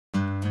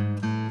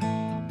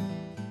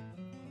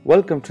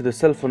Welcome to the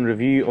cell phone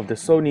review of the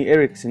Sony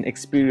Ericsson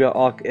Xperia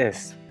Arc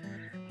S.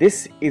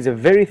 This is a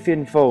very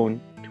thin phone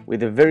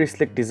with a very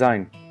slick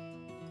design.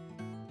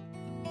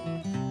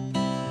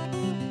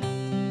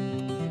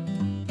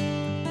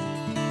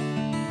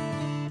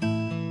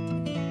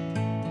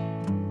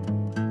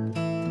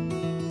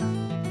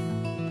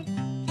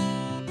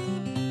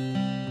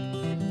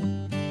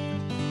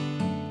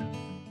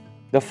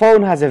 The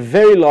phone has a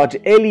very large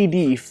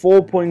LED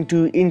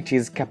 4.2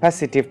 inches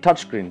capacitive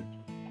touchscreen.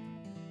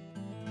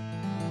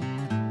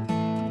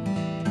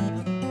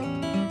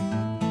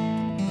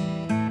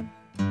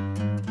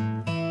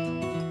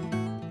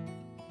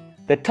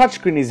 The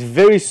touchscreen is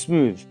very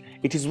smooth.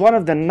 It is one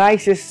of the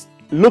nicest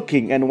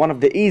looking and one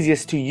of the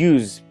easiest to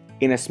use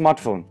in a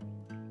smartphone.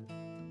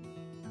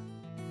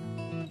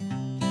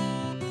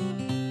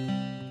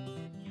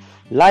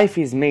 Life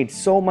is made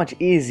so much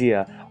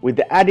easier with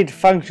the added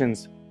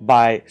functions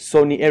by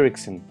Sony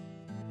Ericsson.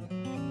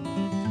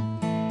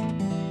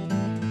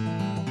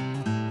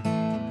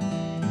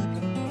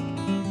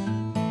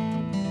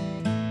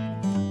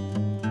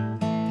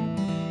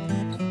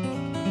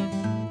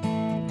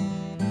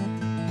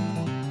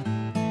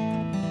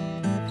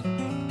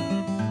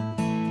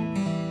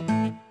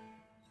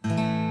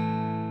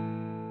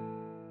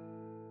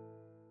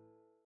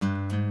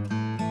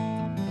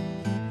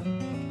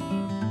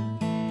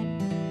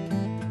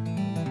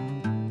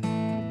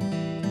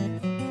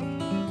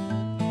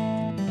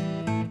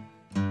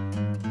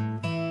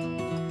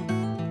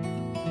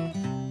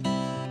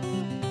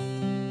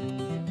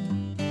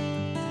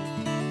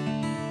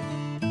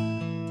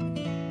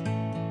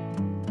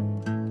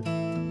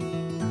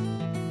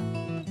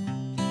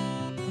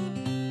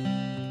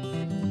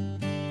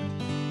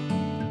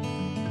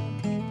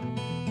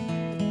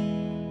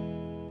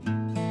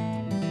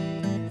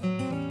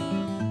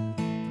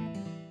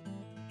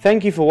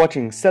 Thank you for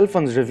watching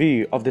CellFawn's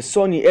review of the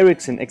Sony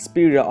Ericsson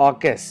Xperia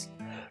Arc S.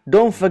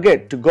 Don't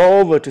forget to go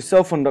over to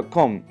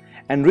cellfawn.com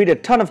and read a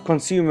ton of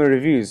consumer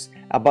reviews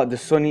about the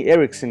Sony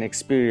Ericsson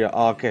Xperia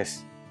Arc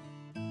S.